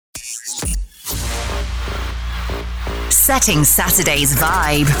setting Saturday's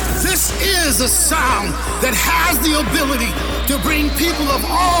vibe. This is a sound that has the ability to bring people of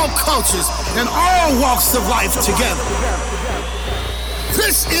all cultures and all walks of life together.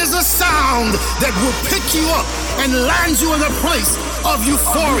 This is a sound that will pick you up and land you in a place of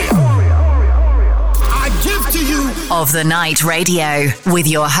euphoria. I give to you Of the Night Radio with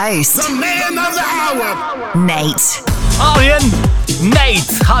your host, the man of the hour, Nate. Għawjen,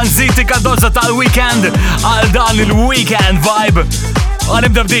 Nate, ħanżiti kaddoza tal-weekend għal dan il-weekend vibe.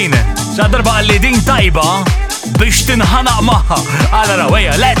 Għanibda b'din, xadarba għalli din tajba biex tinħanaq maħħa. Għala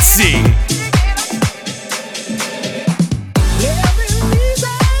raweja, let's see.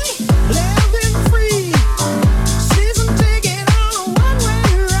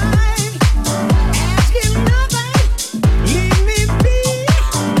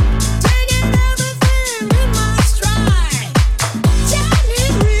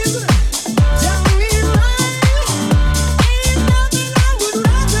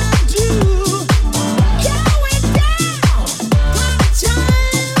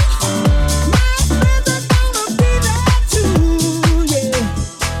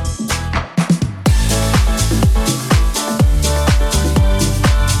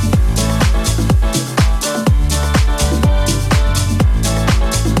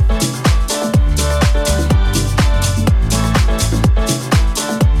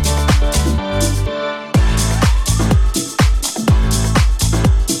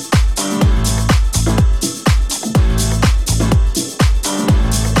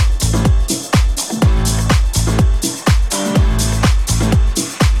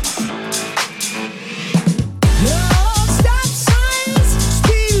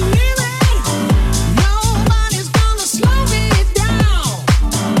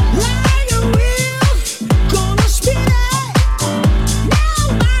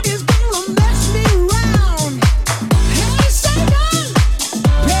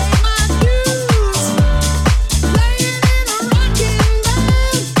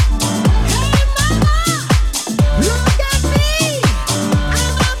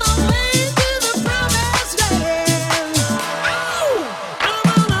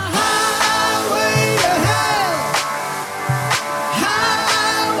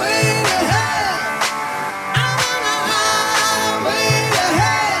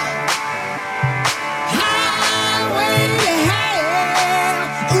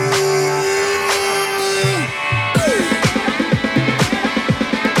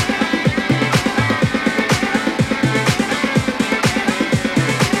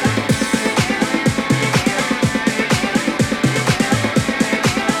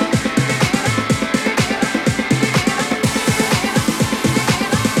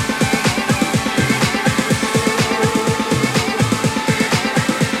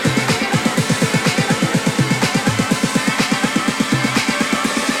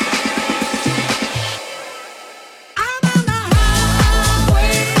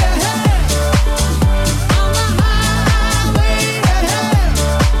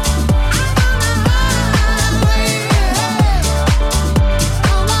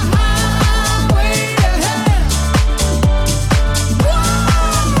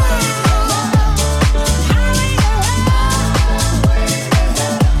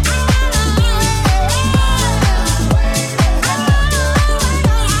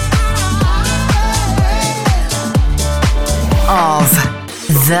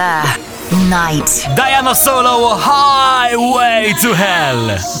 The Night. Diana Solo, Highway to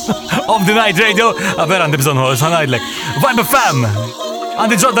Hell. Of the Night Radio. Għaver għandi bżon ħos, għanajdlek. Vibe FM.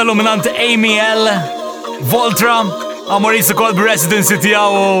 Għandi ġodda l-luminant Amy L. Voltra. Amorisa Kolb Residency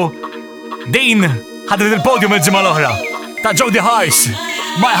tijaw. Din. ħadet il-podium il-ġimma l-oħra. Ta' Jody Harsh.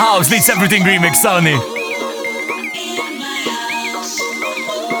 My House Needs Everything Remix, Tony.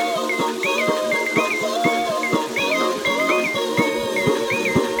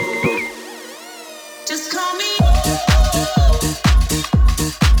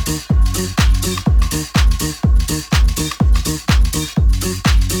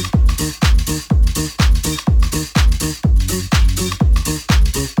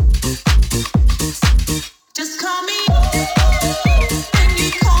 Just call me and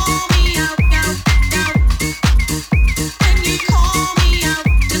you call me out.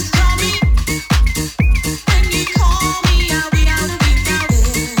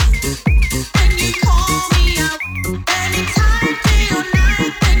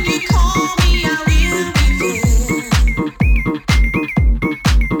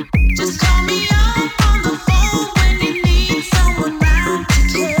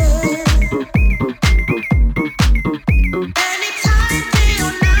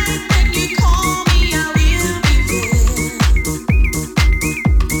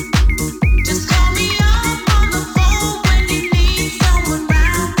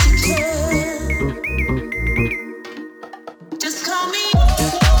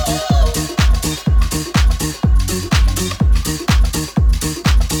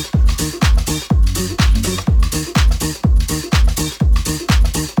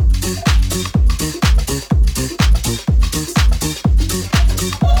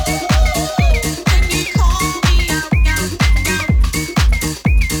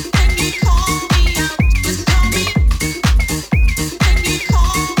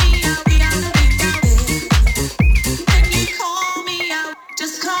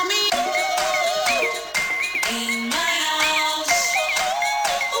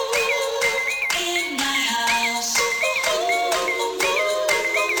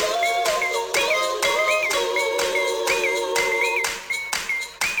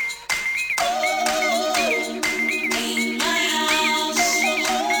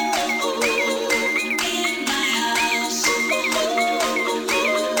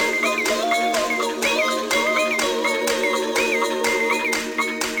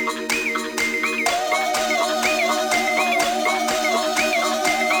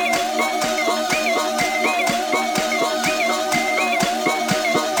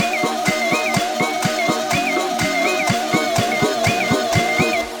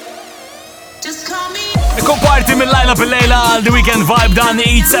 Parti mill-line up il-lejla għal The Weekend Vibe dan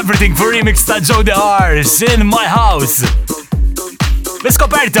Eats Everything for remix ta' Jody Ars in my house.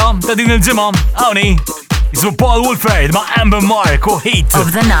 L-iskoperta ta' din il-ġimma għawni jismu Paul Woolford ma' Amber Mark u Heat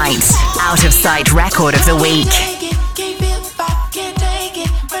of the Night, Out of Sight record of the week.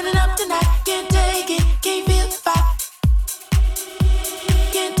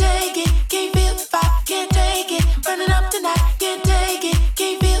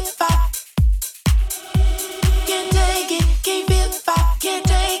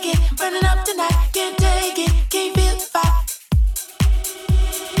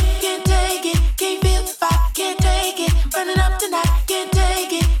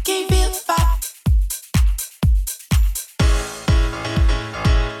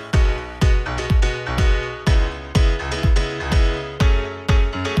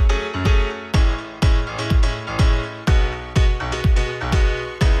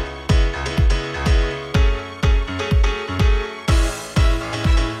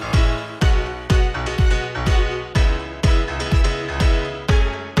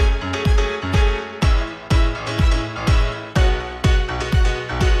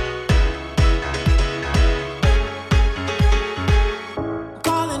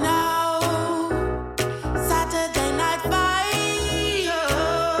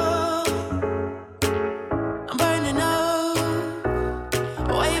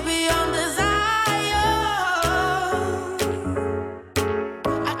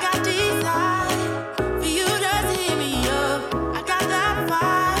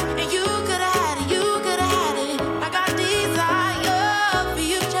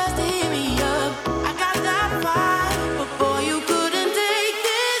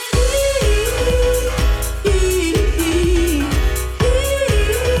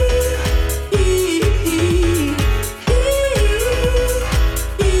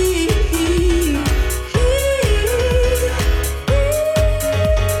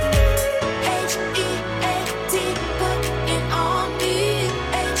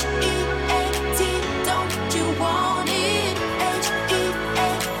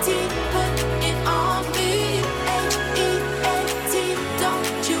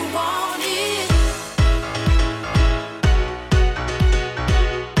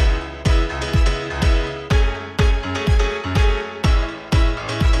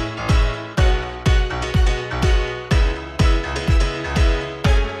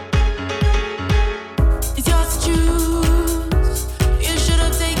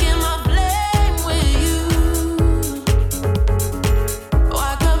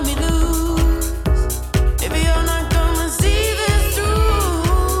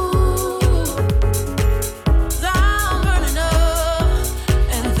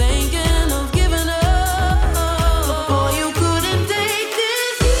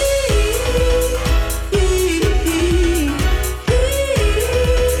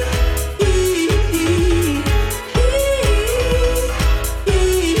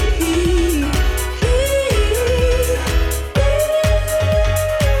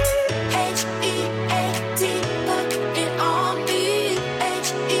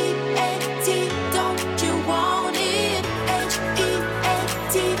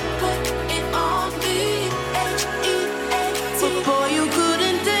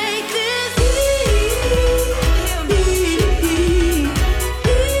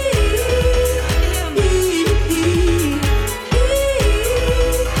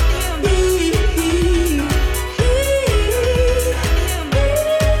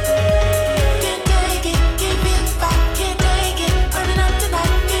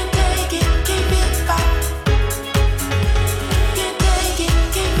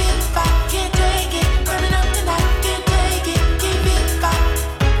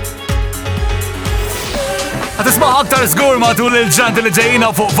 aktar żgur matul il-ġanti li ġejjina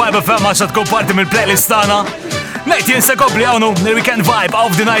fuq Vibe FM għax tkun parti mill-playlist tagħna. Ngħid jinsa kompli hawnnu il-Weekend Vibe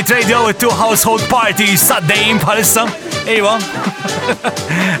of the Night Radio with two household parties saddejjin bħalissa. Ejwa.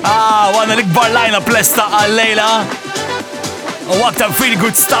 Għandna l-ikbar line-up lesta għal-lejla. U aktar feel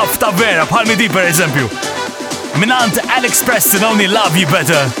good stuff ta' vera bħal midi per eżempju. Minant Alex Preston only love you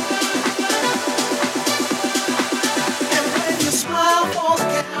better.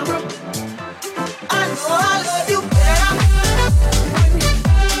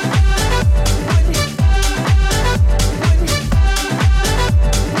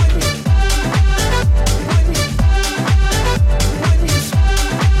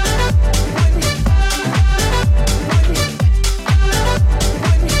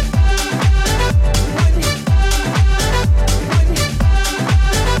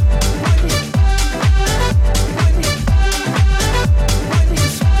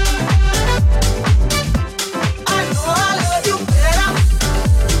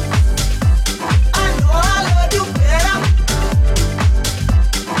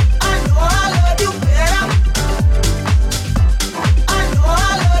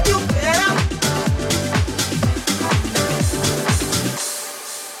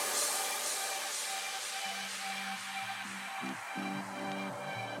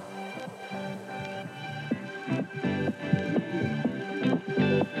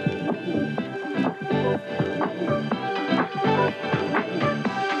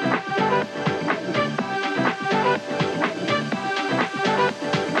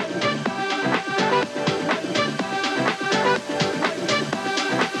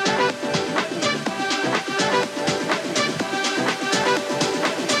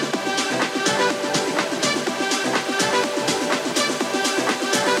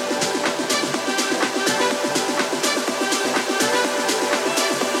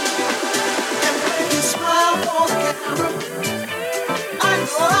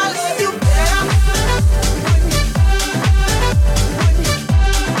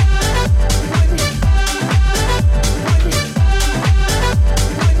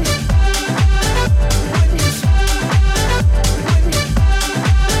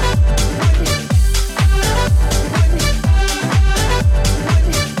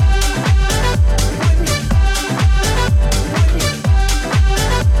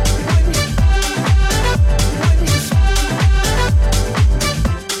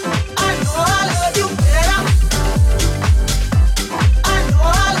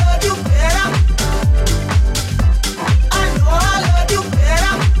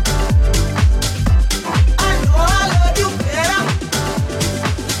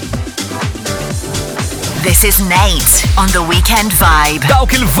 This is Nate on The Weekend Vibe.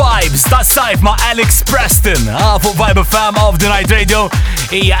 Dawk il-vibes ta' sajf ma' Alex Preston fuq Vibe FM of the Night Radio.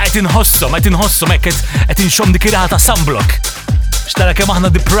 Ija qed inħossom qed inxom dik ir-raħa ta' Sunblock. Xtara kemm aħna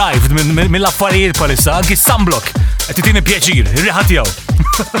deprived mill-affarijiet palissa, anki Sunblock qed titini pjaċir, ir-riħa tiegħu.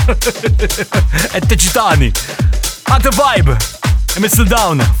 Qed tiġitani. Għad Vibe, imissil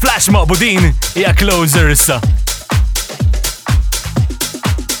dawn, Flash Mob u din hija Closer issa.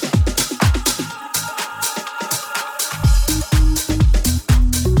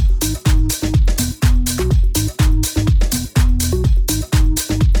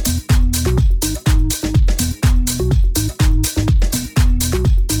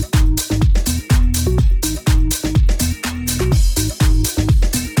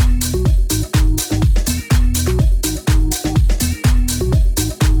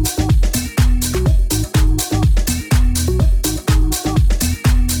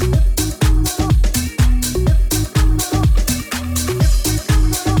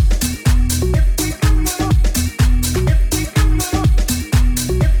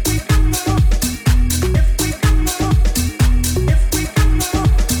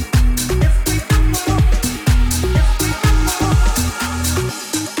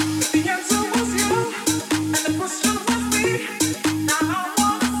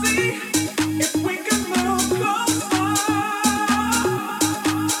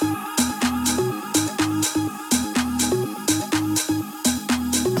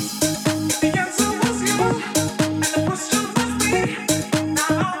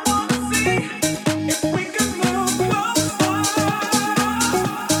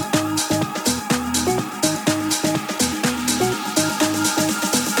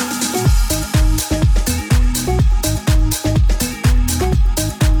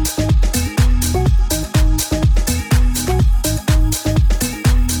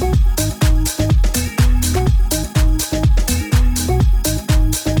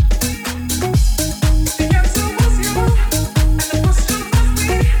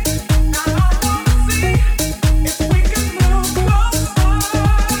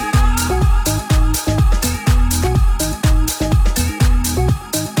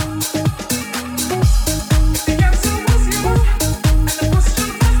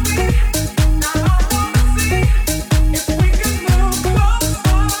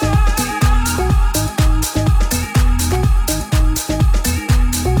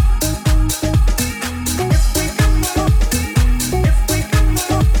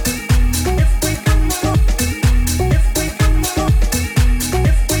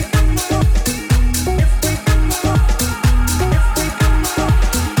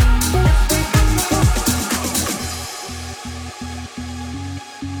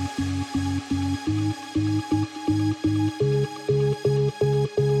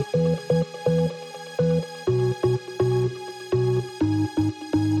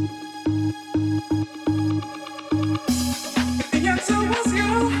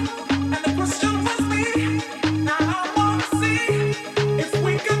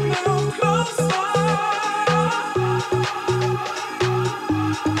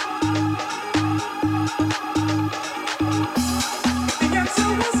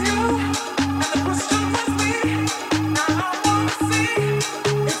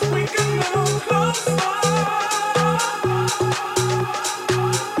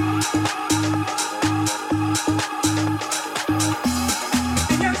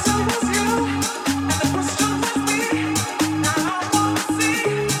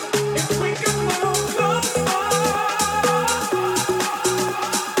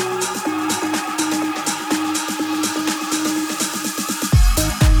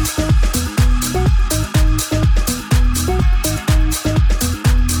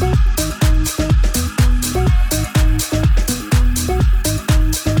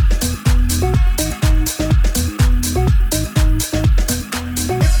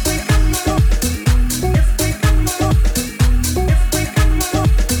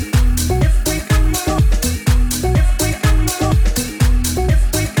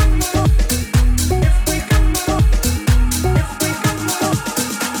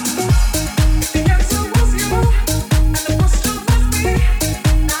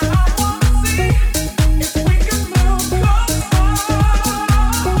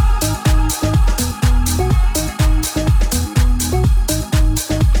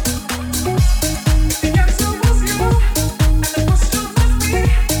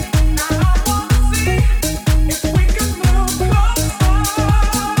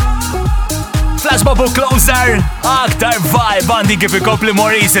 Bobo Closer, aktar vibe għandi kif ikompli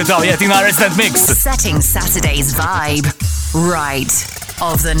Morisi taw jatina Resident Mix. Setting Saturday's vibe right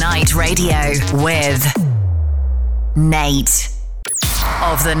of the night radio with Nate.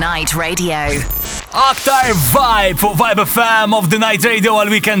 Of the Night Radio. Aktar vibe fuq Vibe FM of the Night Radio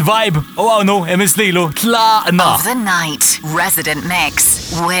għal Weekend Vibe. U għawnu, emis lilu, tlaqna. Of the Night Resident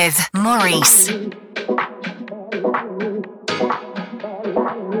Mix with Maurice.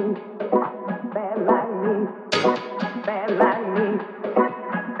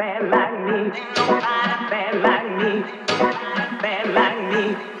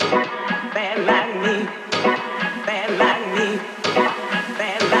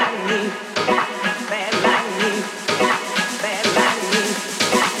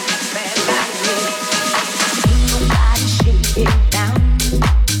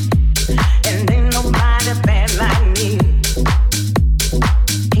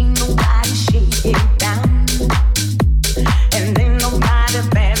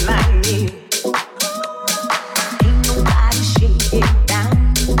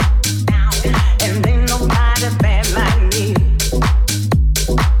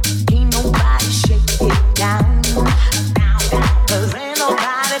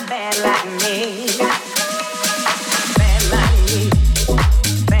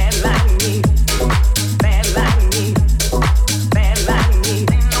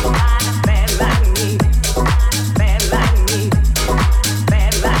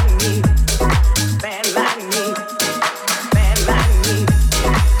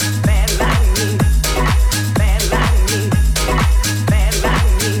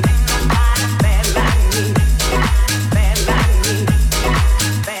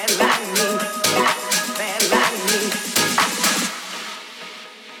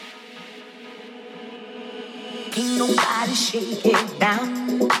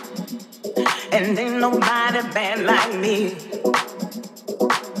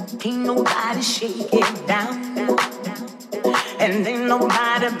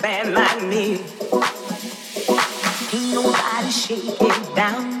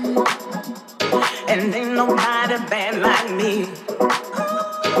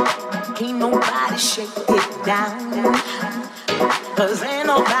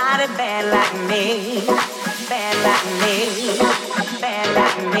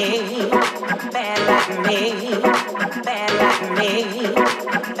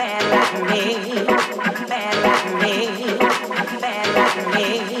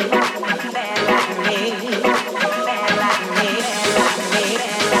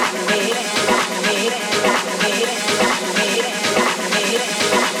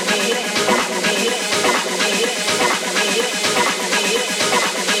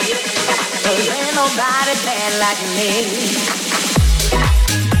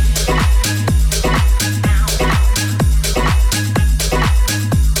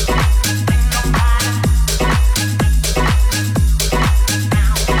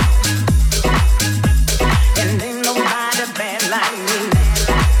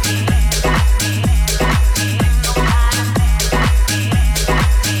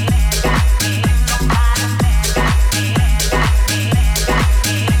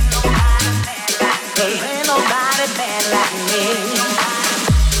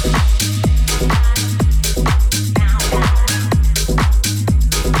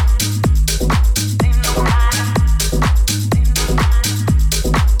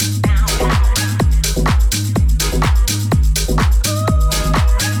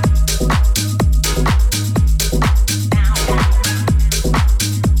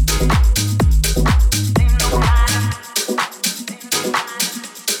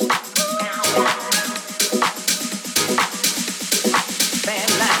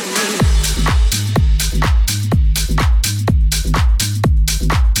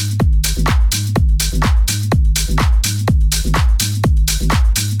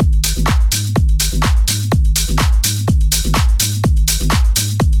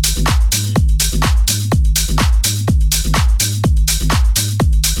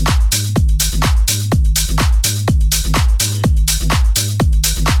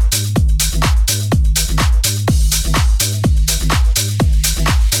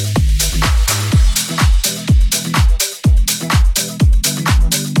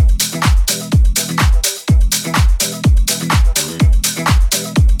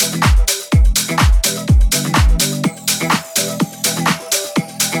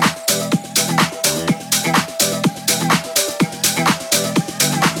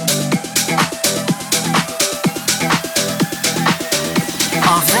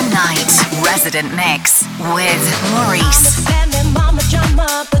 Resident Mix with Maurice. Mama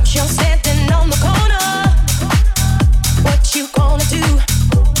drama, but you're standing on the corner. What you gonna do?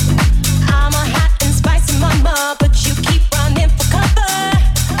 I'm a hot and spicy mama, but you keep running for cover.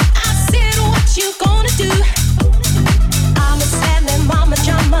 I said, what you gonna do?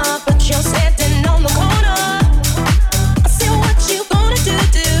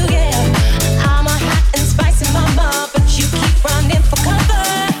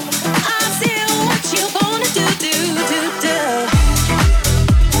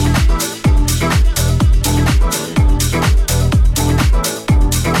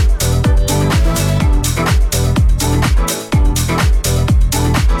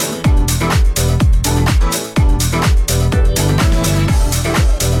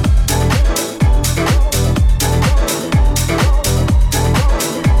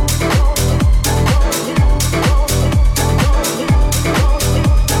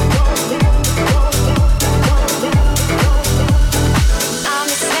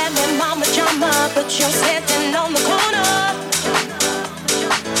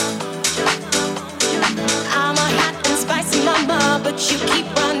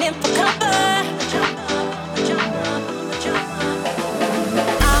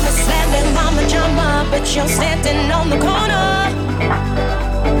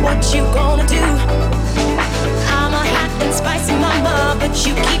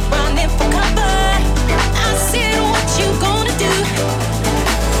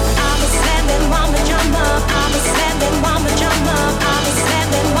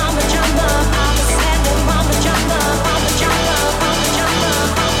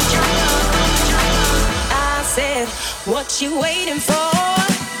 What you waiting for?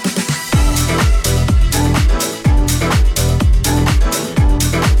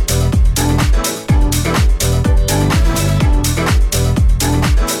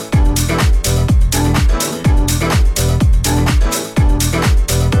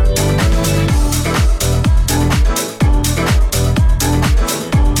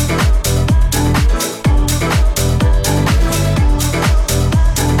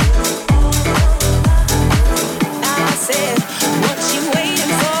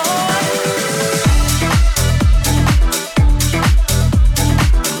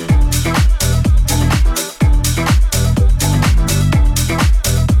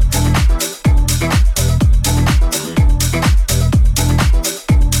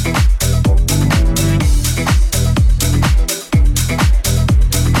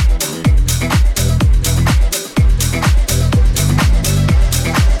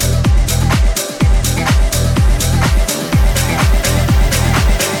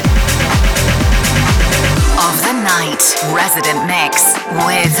 Resident Mix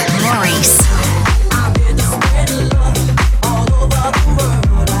with Maurice.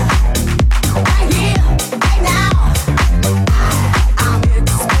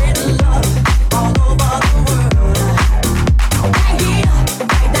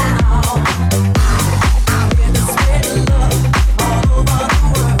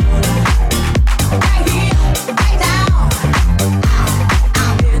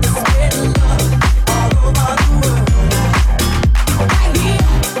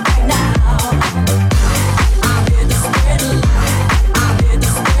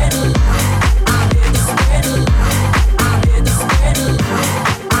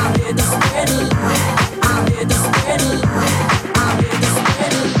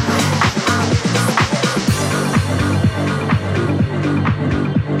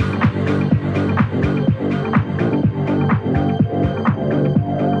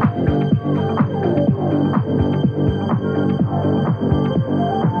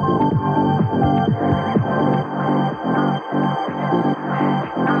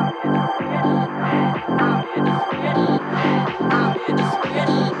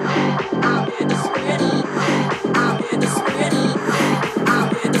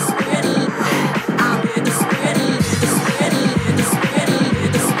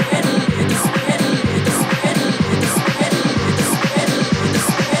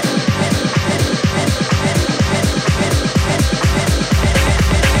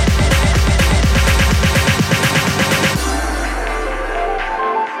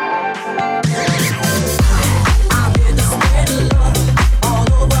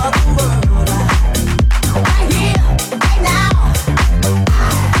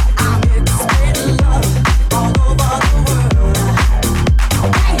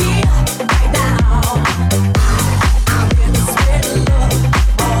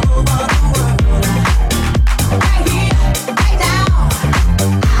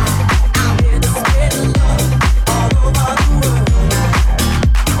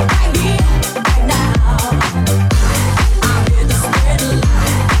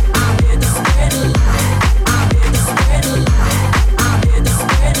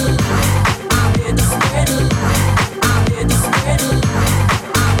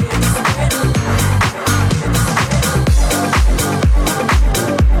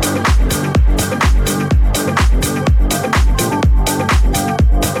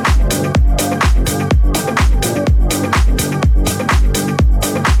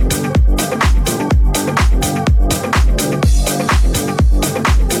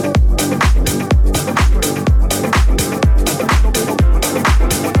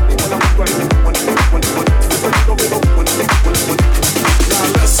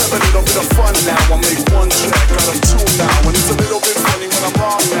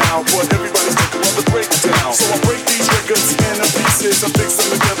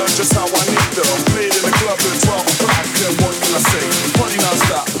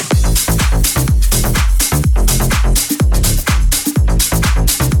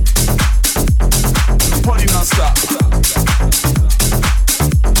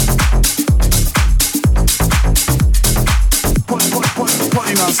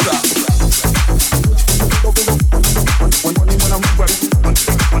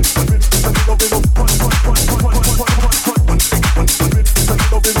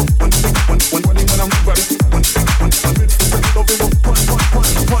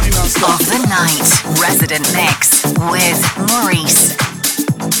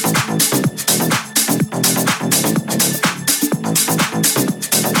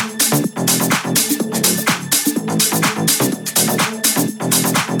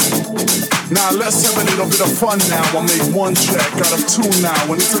 Now let's have a little bit of fun now. I made one track out of two now,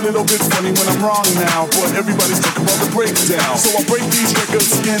 and it's a little bit funny when I'm wrong now, but everybody's talking about the breakdown. So I break these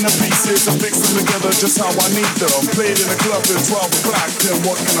records into pieces and fix them together just how I need them. Played in a club at 12 o'clock, then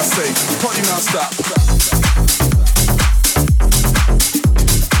what can I say? Party non-stop.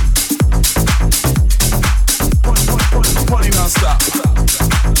 Party non-stop.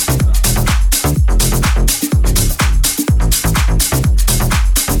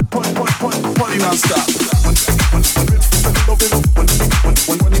 Party non-stop.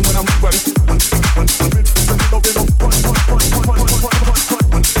 When I'm ready, when it's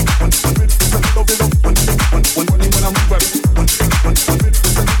a little bit of when I'm ready, when it's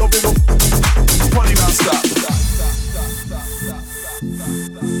a little bit of party non-stop.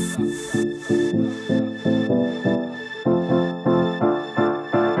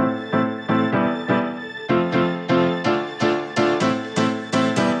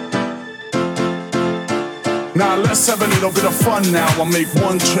 Now let's have a little bit of fun now. I make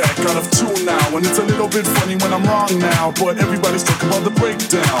one track out of two now, and it's a little bit funny when I'm wrong now, but everybody's talking about the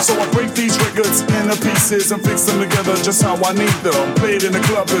breakdown. So I break these records into pieces and fix them together just how I need them. Played in the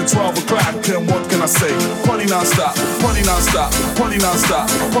club at 12 o'clock, and what can I say? Party non-stop, party non-stop, party non-stop,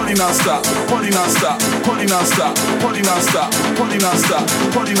 party non-stop, party non-stop, party non-stop, party non-stop, party non-stop,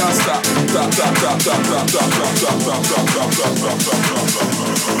 party non-stop, stop, stop, stop, stop, stop, stop, stop, stop, stop, stop, stop, stop.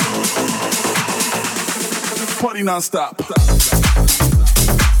 Party non-stop.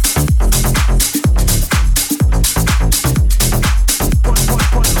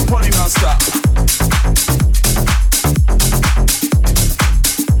 Party non-stop.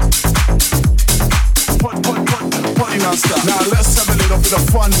 Party non-stop. Now let's have a little bit of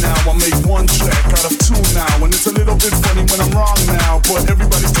fun now. I make one track out of two now, and it's a little bit funny when I'm wrong now, but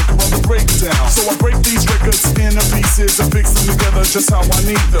everybody's talking about the breakdown. So I break these records into pieces and fix them together just how I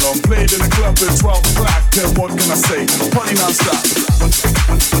need them. Played in the club at 12 o'clock, then what can I say? Party non-stop. When it's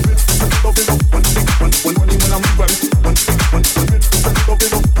a little bit of when I'm ready, when it's a little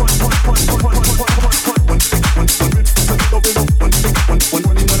bit of when it's a little bit of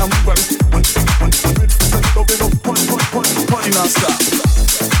when I'm ready, when it's a little bit of party non-stop.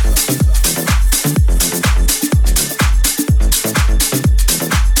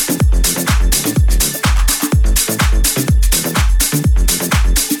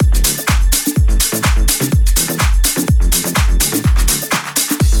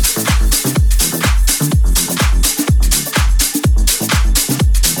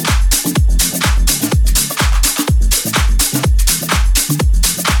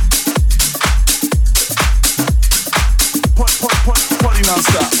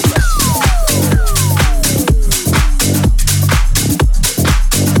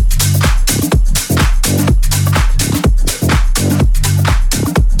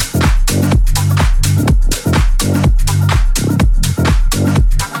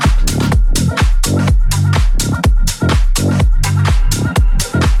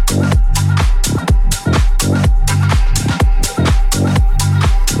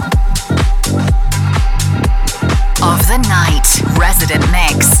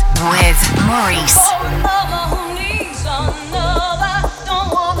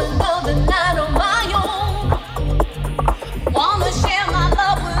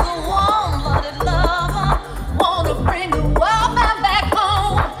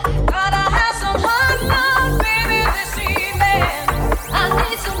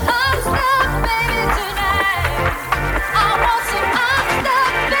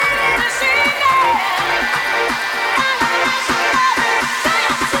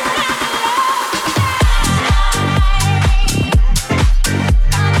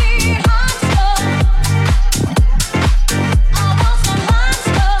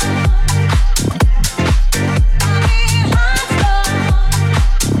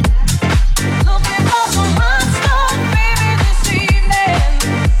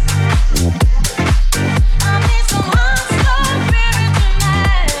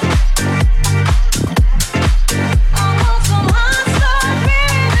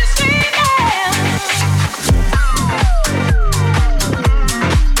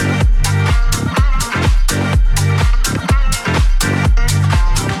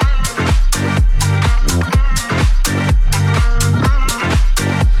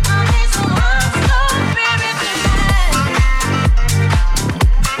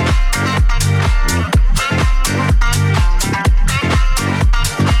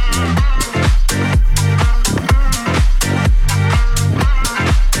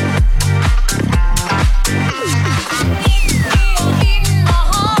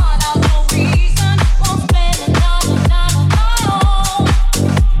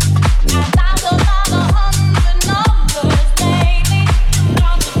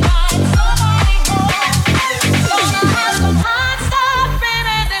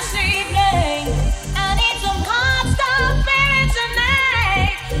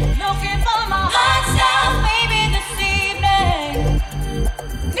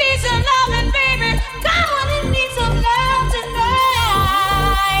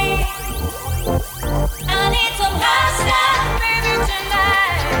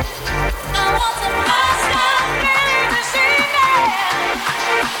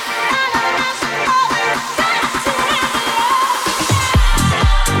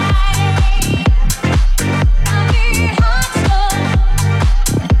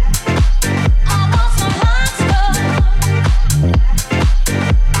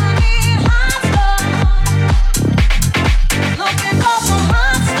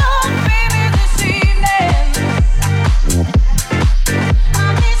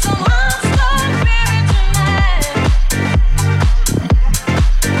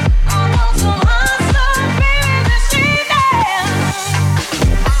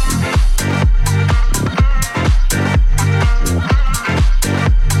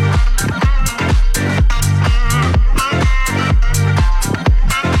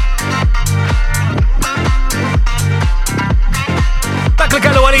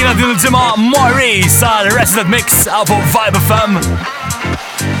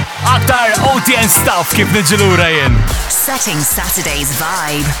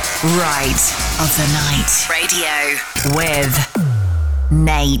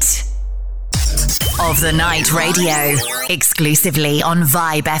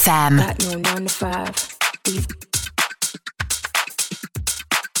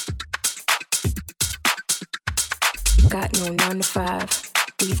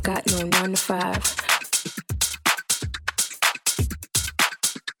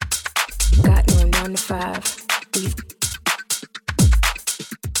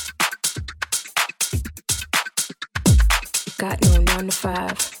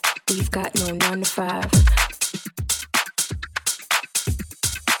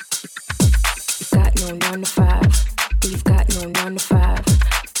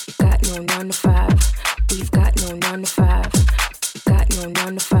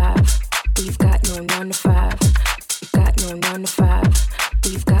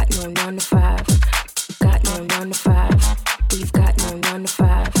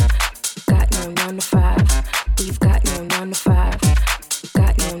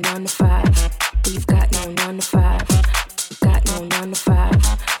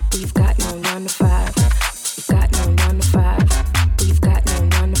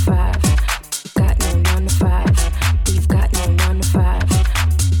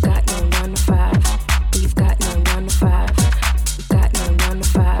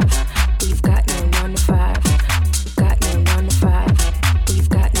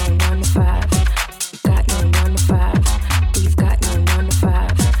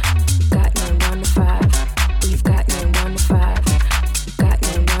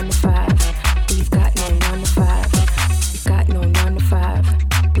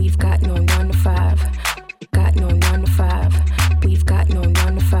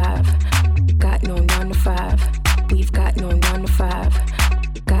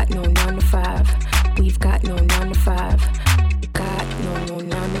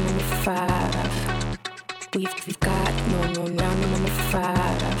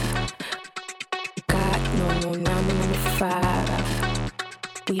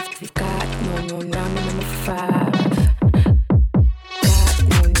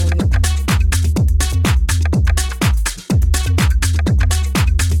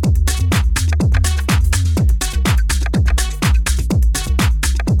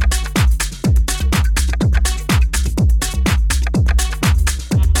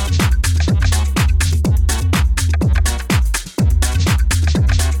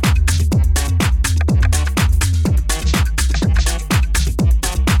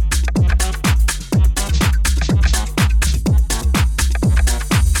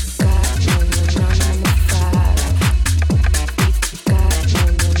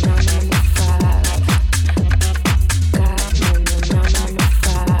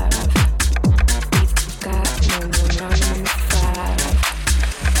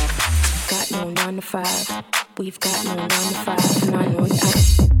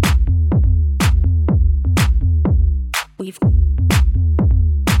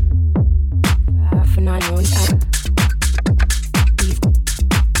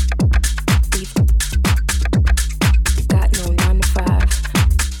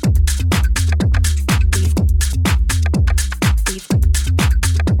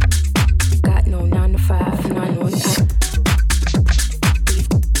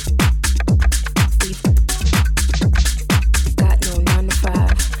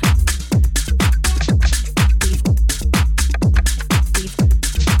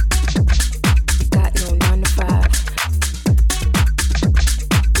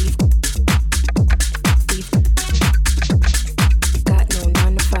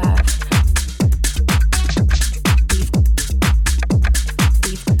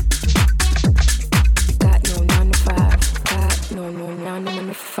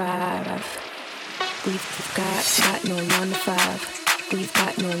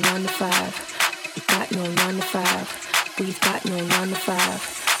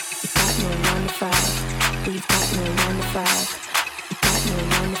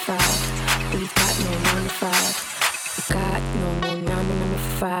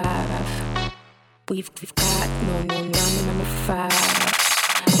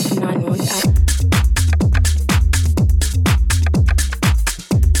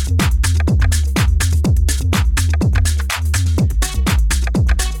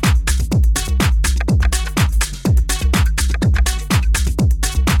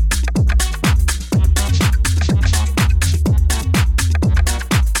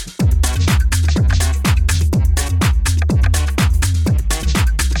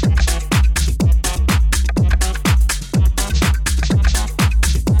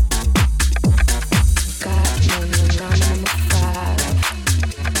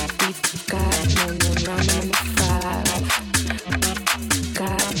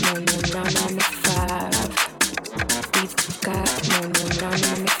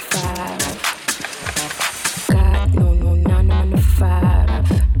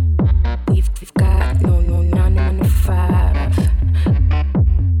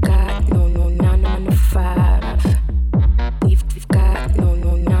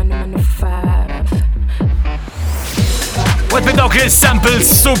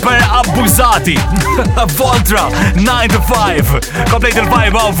 Samples super abbużati. Voltra, 9 to 5. Complete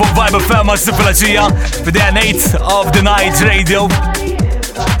il-vibe għaw fuq Vibe FM għas sifilaċija f'Day 8 of the Night Radio.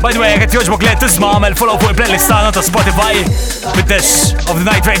 By the way, għet joġbok li tisma għamel follow fuq il-playlist tagħna ta' Spotify fid-Dash of the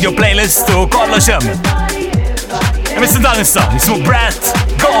Night Radio playlist u kollox hemm. Emissin dan issa, jismu Brett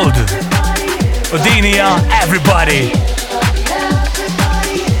Gold. U din hija Everybody.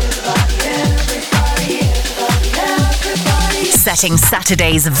 Setting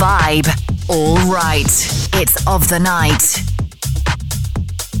Saturday's vibe. All right. It's of the night.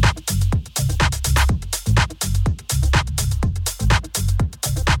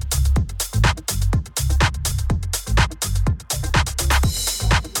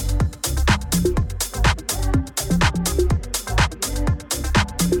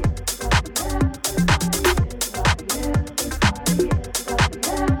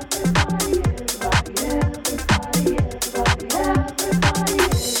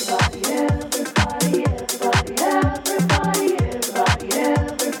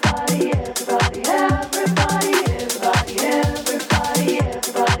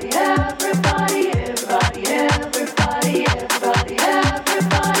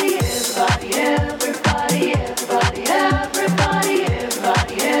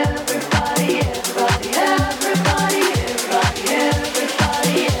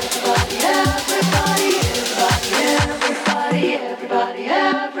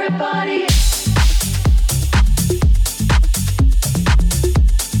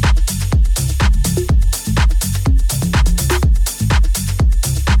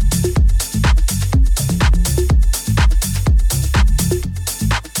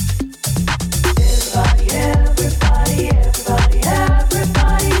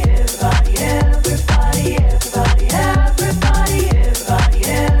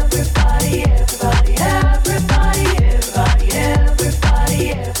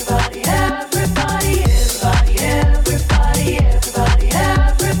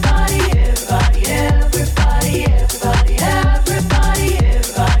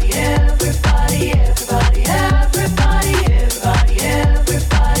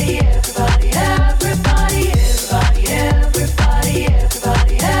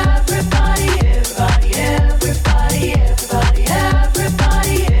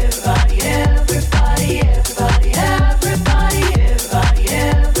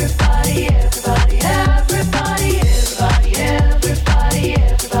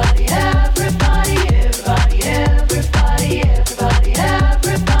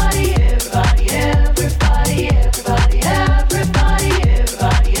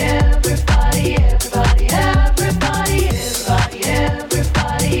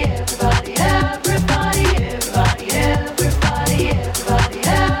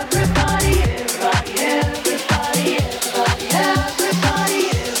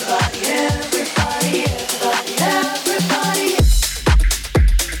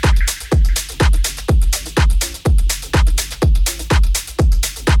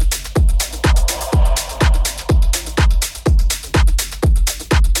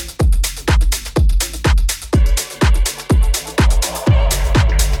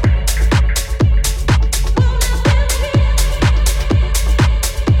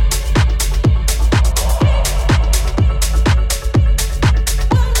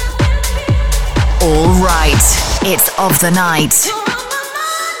 It's of the night.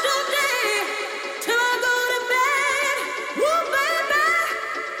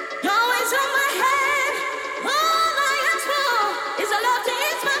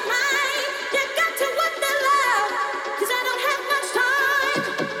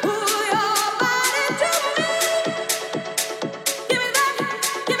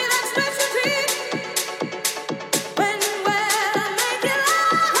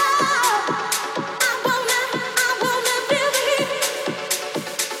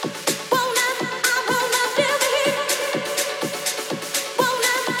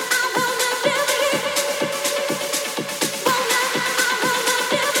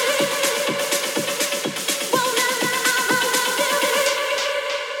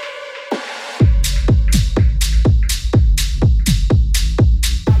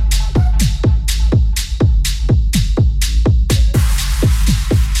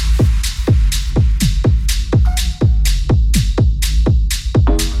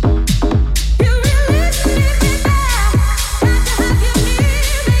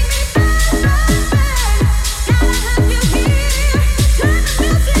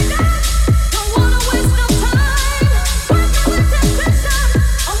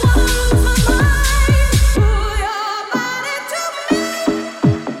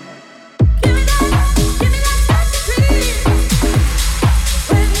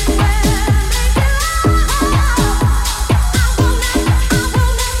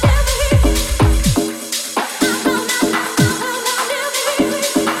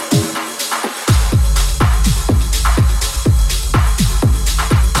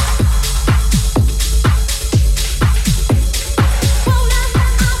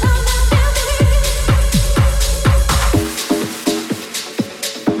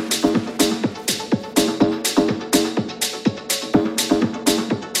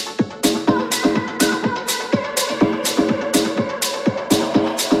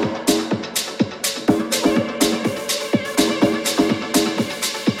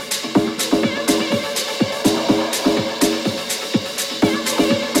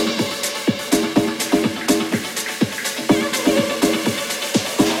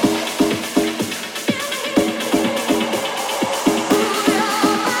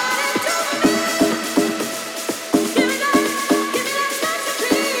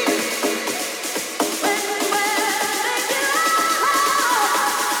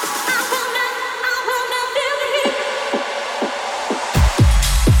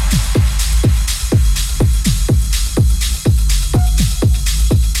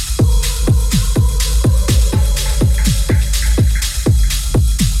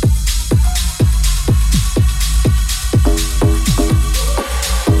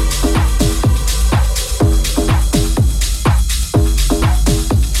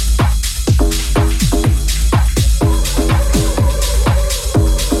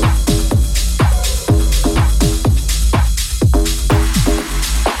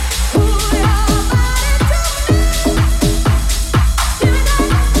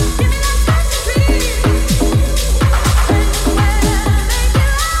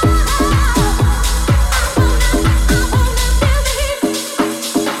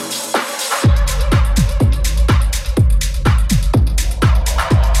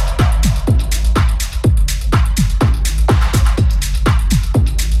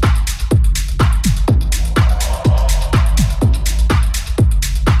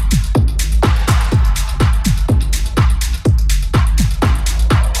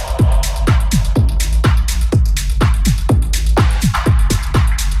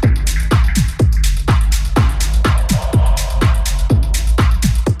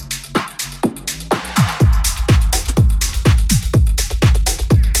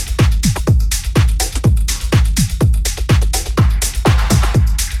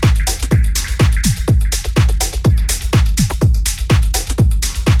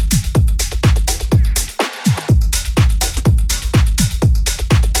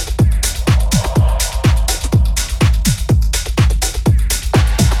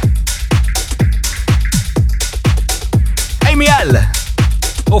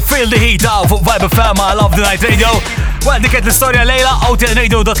 Feel the heat fuq Vibe FM Love the Night Radio. Well, diket l-istoria lejla,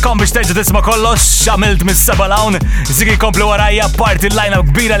 outlradio.com biex terġa' tisma' kollox, x'għamilt mis-seba' hawn. Sigi komplu warajja parti l-lajna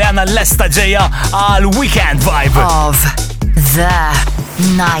kbira li għandna l-lesta ġejja għal Weekend Vibe of the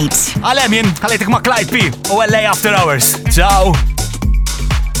Night. Għalem jien, ħalejtek ma' Clyde P u LA After Hours. Ciao!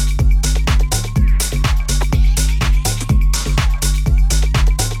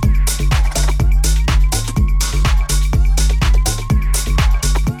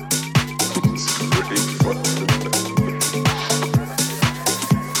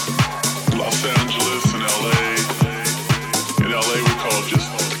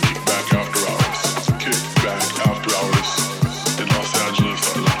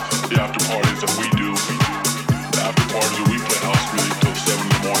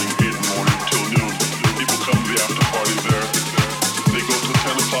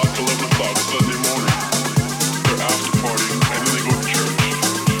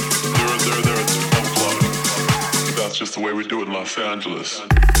 Just the way we do it in Los Angeles.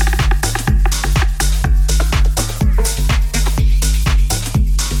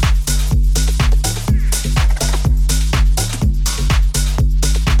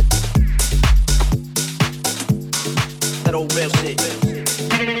 That old real shit.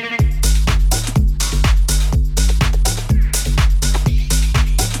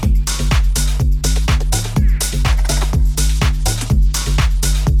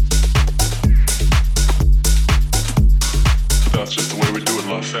 That's just the way we do it in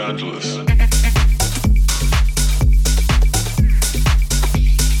Los Angeles.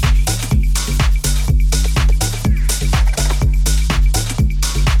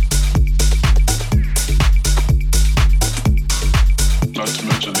 Not to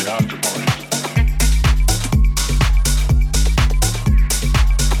mention the after party.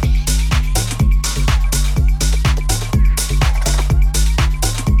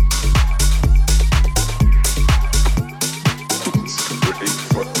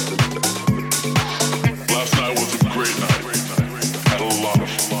 Last night was a great night. Had a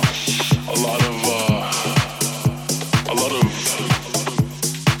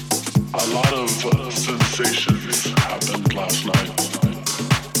lot of sensations happened last night.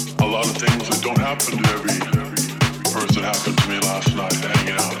 A lot of things that don't happen to every person happened to me last night,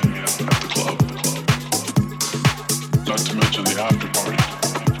 hanging out at the club. Not to mention the after party,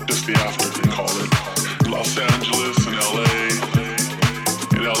 just the after they call it. Los Angeles and LA.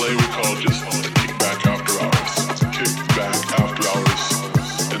 In LA we call it just kickback after hours. Kickback after hours.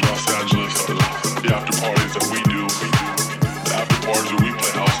 In Los Angeles are the after parties that we do. The after parties where we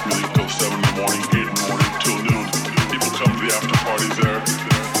play house music till 7 in the morning, 8 in the morning, till noon. People come to the after parties there.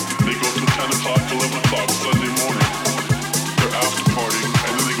 They go till 10 o'clock, 11 o'clock Sunday morning. They're after partying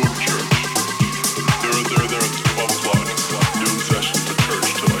and then they go to church. They're there at 12 o'clock, noon session for church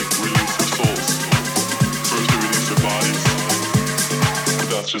to like release their souls. First they release their bodies.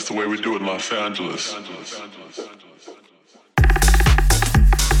 That's just the way we do it in Los Angeles.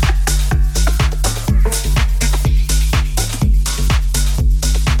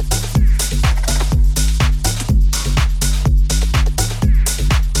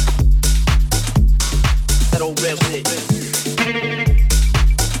 That old real shit.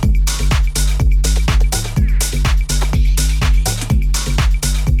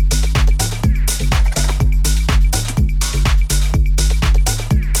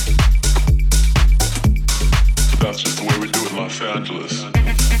 That's just the way we do it in Los Angeles.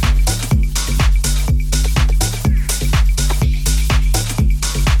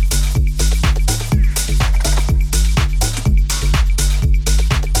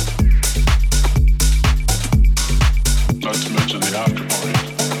 Not to mention the after party.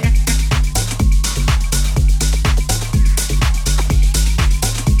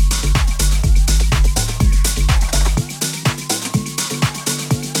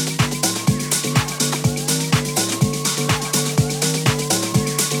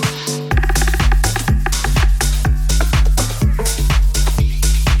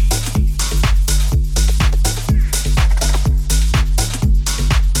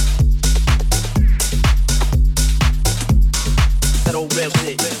 That old real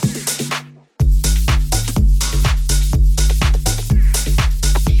shit.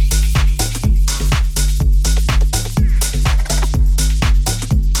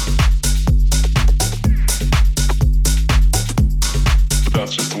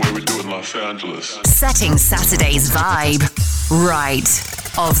 That's just the way we do it in Los Angeles. Setting Saturday's vibe right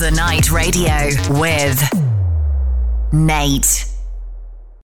of the Night Radio with Nate.